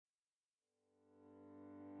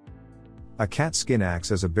A cat's skin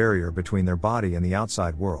acts as a barrier between their body and the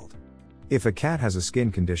outside world. If a cat has a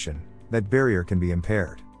skin condition, that barrier can be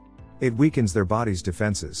impaired. It weakens their body's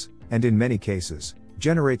defenses, and in many cases,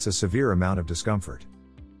 generates a severe amount of discomfort.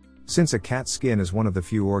 Since a cat's skin is one of the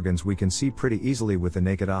few organs we can see pretty easily with the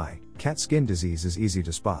naked eye, cat skin disease is easy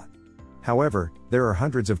to spot. However, there are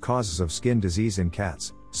hundreds of causes of skin disease in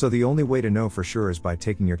cats, so the only way to know for sure is by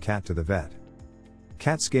taking your cat to the vet.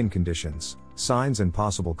 Cat skin conditions, signs and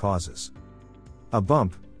possible causes. A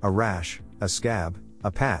bump, a rash, a scab,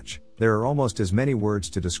 a patch. There are almost as many words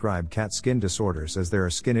to describe cat skin disorders as there are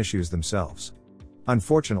skin issues themselves.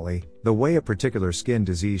 Unfortunately, the way a particular skin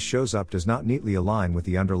disease shows up does not neatly align with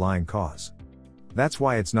the underlying cause. That's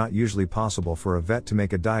why it's not usually possible for a vet to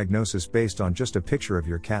make a diagnosis based on just a picture of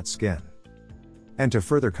your cat's skin. And to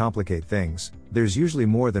further complicate things, there's usually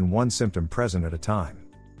more than one symptom present at a time.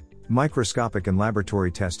 Microscopic and laboratory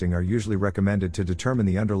testing are usually recommended to determine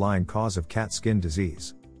the underlying cause of cat skin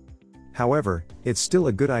disease. However, it's still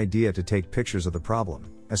a good idea to take pictures of the problem,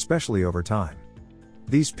 especially over time.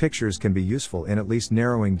 These pictures can be useful in at least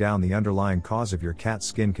narrowing down the underlying cause of your cat's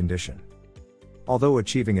skin condition. Although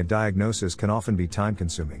achieving a diagnosis can often be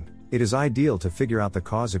time-consuming, it is ideal to figure out the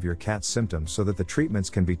cause of your cat's symptoms so that the treatments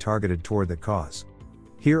can be targeted toward that cause.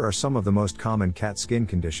 Here are some of the most common cat skin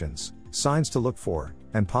conditions, signs to look for,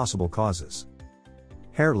 and possible causes.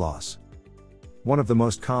 Hair loss. One of the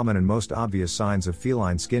most common and most obvious signs of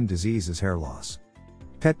feline skin disease is hair loss.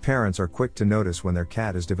 Pet parents are quick to notice when their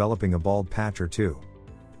cat is developing a bald patch or two.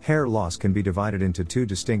 Hair loss can be divided into two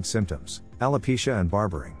distinct symptoms, alopecia and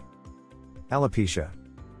barbering. Alopecia.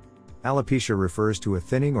 Alopecia refers to a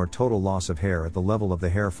thinning or total loss of hair at the level of the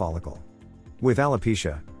hair follicle. With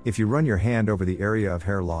alopecia, if you run your hand over the area of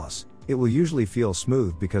hair loss, it will usually feel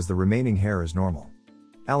smooth because the remaining hair is normal.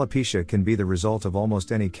 Alopecia can be the result of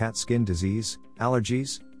almost any cat skin disease,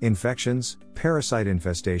 allergies, infections, parasite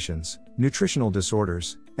infestations, nutritional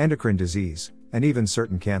disorders, endocrine disease, and even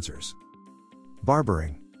certain cancers.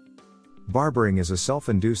 Barbering. Barbering is a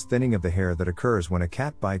self-induced thinning of the hair that occurs when a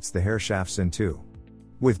cat bites the hair shafts in two.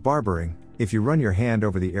 With barbering, if you run your hand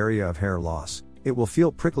over the area of hair loss, it will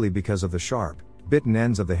feel prickly because of the sharp, bitten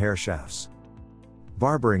ends of the hair shafts.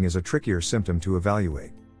 Barbering is a trickier symptom to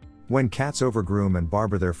evaluate. When cats overgroom and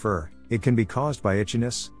barber their fur, it can be caused by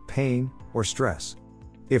itchiness, pain, or stress.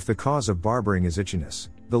 If the cause of barbering is itchiness,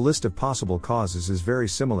 the list of possible causes is very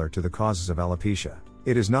similar to the causes of alopecia.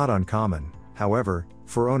 It is not uncommon, however,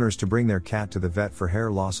 for owners to bring their cat to the vet for hair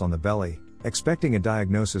loss on the belly, expecting a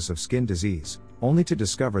diagnosis of skin disease, only to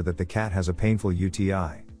discover that the cat has a painful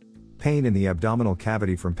UTI. Pain in the abdominal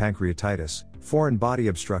cavity from pancreatitis, foreign body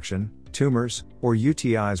obstruction, tumors, or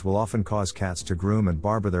UTIs will often cause cats to groom and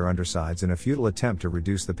barber their undersides in a futile attempt to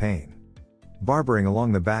reduce the pain. Barbering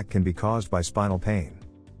along the back can be caused by spinal pain.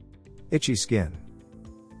 Itchy skin.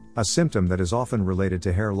 A symptom that is often related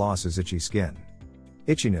to hair loss is itchy skin.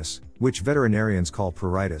 Itchiness, which veterinarians call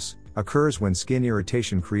pruritus, occurs when skin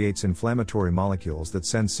irritation creates inflammatory molecules that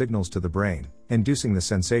send signals to the brain, inducing the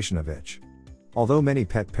sensation of itch. Although many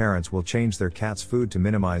pet parents will change their cat's food to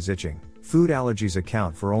minimize itching, food allergies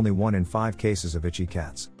account for only 1 in 5 cases of itchy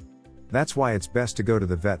cats. That's why it's best to go to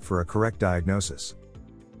the vet for a correct diagnosis.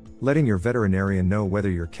 Letting your veterinarian know whether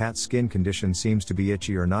your cat's skin condition seems to be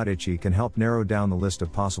itchy or not itchy can help narrow down the list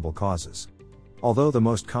of possible causes. Although the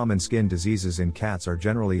most common skin diseases in cats are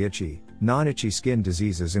generally itchy, non-itchy skin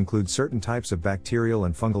diseases include certain types of bacterial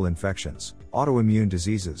and fungal infections, autoimmune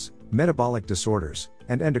diseases, metabolic disorders,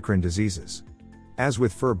 and endocrine diseases. As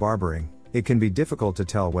with fur barbering, it can be difficult to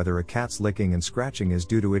tell whether a cat's licking and scratching is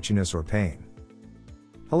due to itchiness or pain.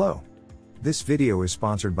 Hello. This video is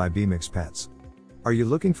sponsored by bmix Pets. Are you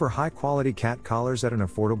looking for high-quality cat collars at an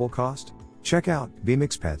affordable cost? Check out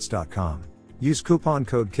bmixpets.com. Use coupon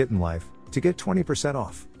code KittenLife to get 20%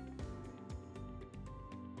 off.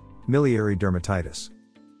 Miliary dermatitis.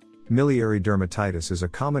 Miliary dermatitis is a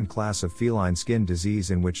common class of feline skin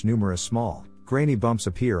disease in which numerous small, grainy bumps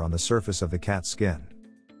appear on the surface of the cat's skin.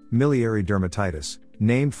 Miliary dermatitis,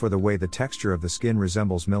 named for the way the texture of the skin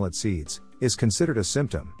resembles millet seeds, is considered a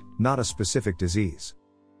symptom, not a specific disease.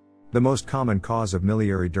 The most common cause of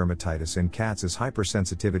miliary dermatitis in cats is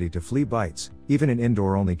hypersensitivity to flea bites, even in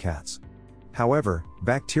indoor-only cats. However,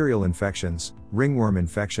 bacterial infections, ringworm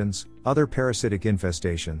infections, other parasitic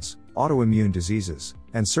infestations, autoimmune diseases,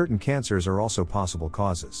 and certain cancers are also possible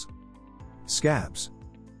causes. Scabs.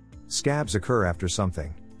 Scabs occur after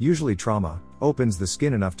something, usually trauma, opens the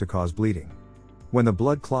skin enough to cause bleeding. When the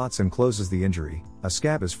blood clots and closes the injury, a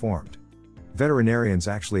scab is formed. Veterinarians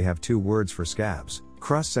actually have 2 words for scabs: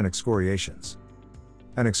 crusts and excoriations.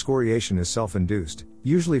 An excoriation is self-induced,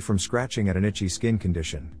 usually from scratching at an itchy skin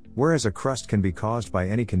condition, whereas a crust can be caused by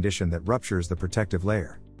any condition that ruptures the protective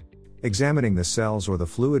layer. Examining the cells or the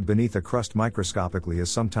fluid beneath a crust microscopically is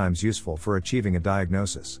sometimes useful for achieving a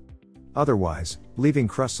diagnosis. Otherwise, leaving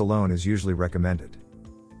crusts alone is usually recommended.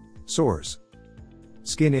 Sores.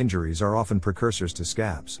 Skin injuries are often precursors to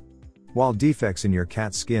scabs. While defects in your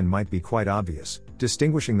cat's skin might be quite obvious,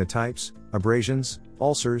 distinguishing the types, abrasions,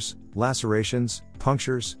 ulcers, lacerations,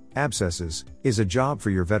 punctures, abscesses, is a job for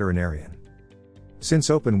your veterinarian. Since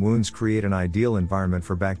open wounds create an ideal environment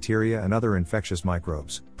for bacteria and other infectious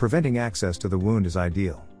microbes, preventing access to the wound is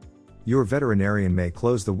ideal. Your veterinarian may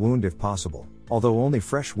close the wound if possible, although only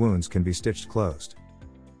fresh wounds can be stitched closed.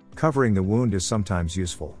 Covering the wound is sometimes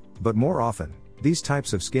useful, but more often, these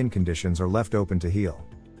types of skin conditions are left open to heal.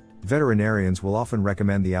 Veterinarians will often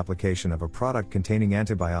recommend the application of a product containing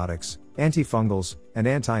antibiotics, antifungals, and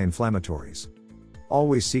anti-inflammatories.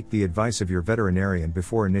 Always seek the advice of your veterinarian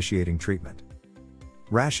before initiating treatment.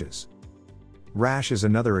 Rashes. Rash is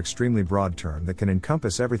another extremely broad term that can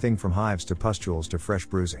encompass everything from hives to pustules to fresh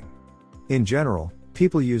bruising. In general,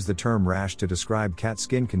 people use the term rash to describe cat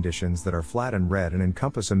skin conditions that are flat and red and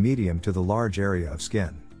encompass a medium to the large area of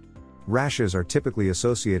skin. Rashes are typically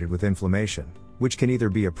associated with inflammation, which can either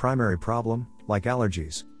be a primary problem, like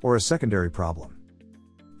allergies, or a secondary problem.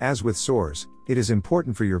 As with sores, it is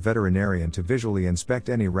important for your veterinarian to visually inspect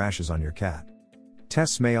any rashes on your cat.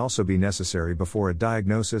 Tests may also be necessary before a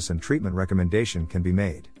diagnosis and treatment recommendation can be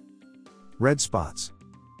made. Red spots.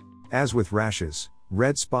 As with rashes,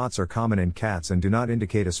 red spots are common in cats and do not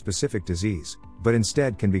indicate a specific disease, but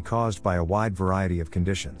instead can be caused by a wide variety of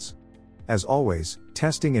conditions. As always,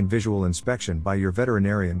 testing and visual inspection by your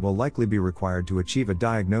veterinarian will likely be required to achieve a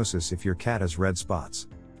diagnosis if your cat has red spots.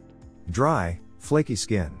 Dry, flaky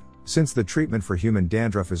skin. Since the treatment for human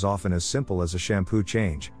dandruff is often as simple as a shampoo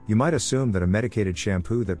change, you might assume that a medicated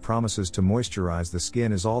shampoo that promises to moisturize the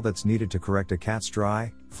skin is all that's needed to correct a cat's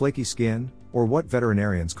dry, flaky skin, or what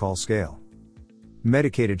veterinarians call scale.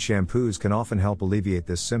 Medicated shampoos can often help alleviate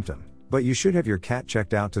this symptom, but you should have your cat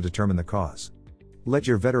checked out to determine the cause. Let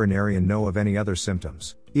your veterinarian know of any other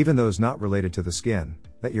symptoms, even those not related to the skin,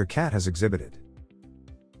 that your cat has exhibited.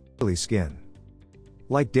 Oily skin.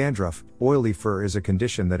 Like dandruff, oily fur is a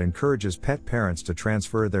condition that encourages pet parents to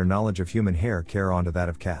transfer their knowledge of human hair care onto that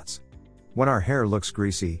of cats. When our hair looks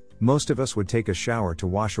greasy, most of us would take a shower to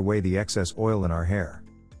wash away the excess oil in our hair.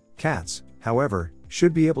 Cats, however,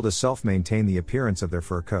 should be able to self-maintain the appearance of their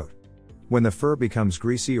fur coat. When the fur becomes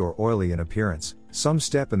greasy or oily in appearance, some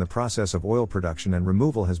step in the process of oil production and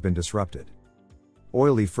removal has been disrupted.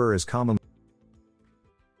 Oily fur is common.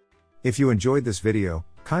 If you enjoyed this video,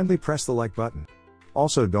 kindly press the like button.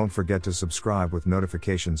 Also, don't forget to subscribe with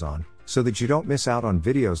notifications on, so that you don't miss out on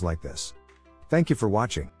videos like this. Thank you for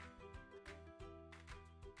watching.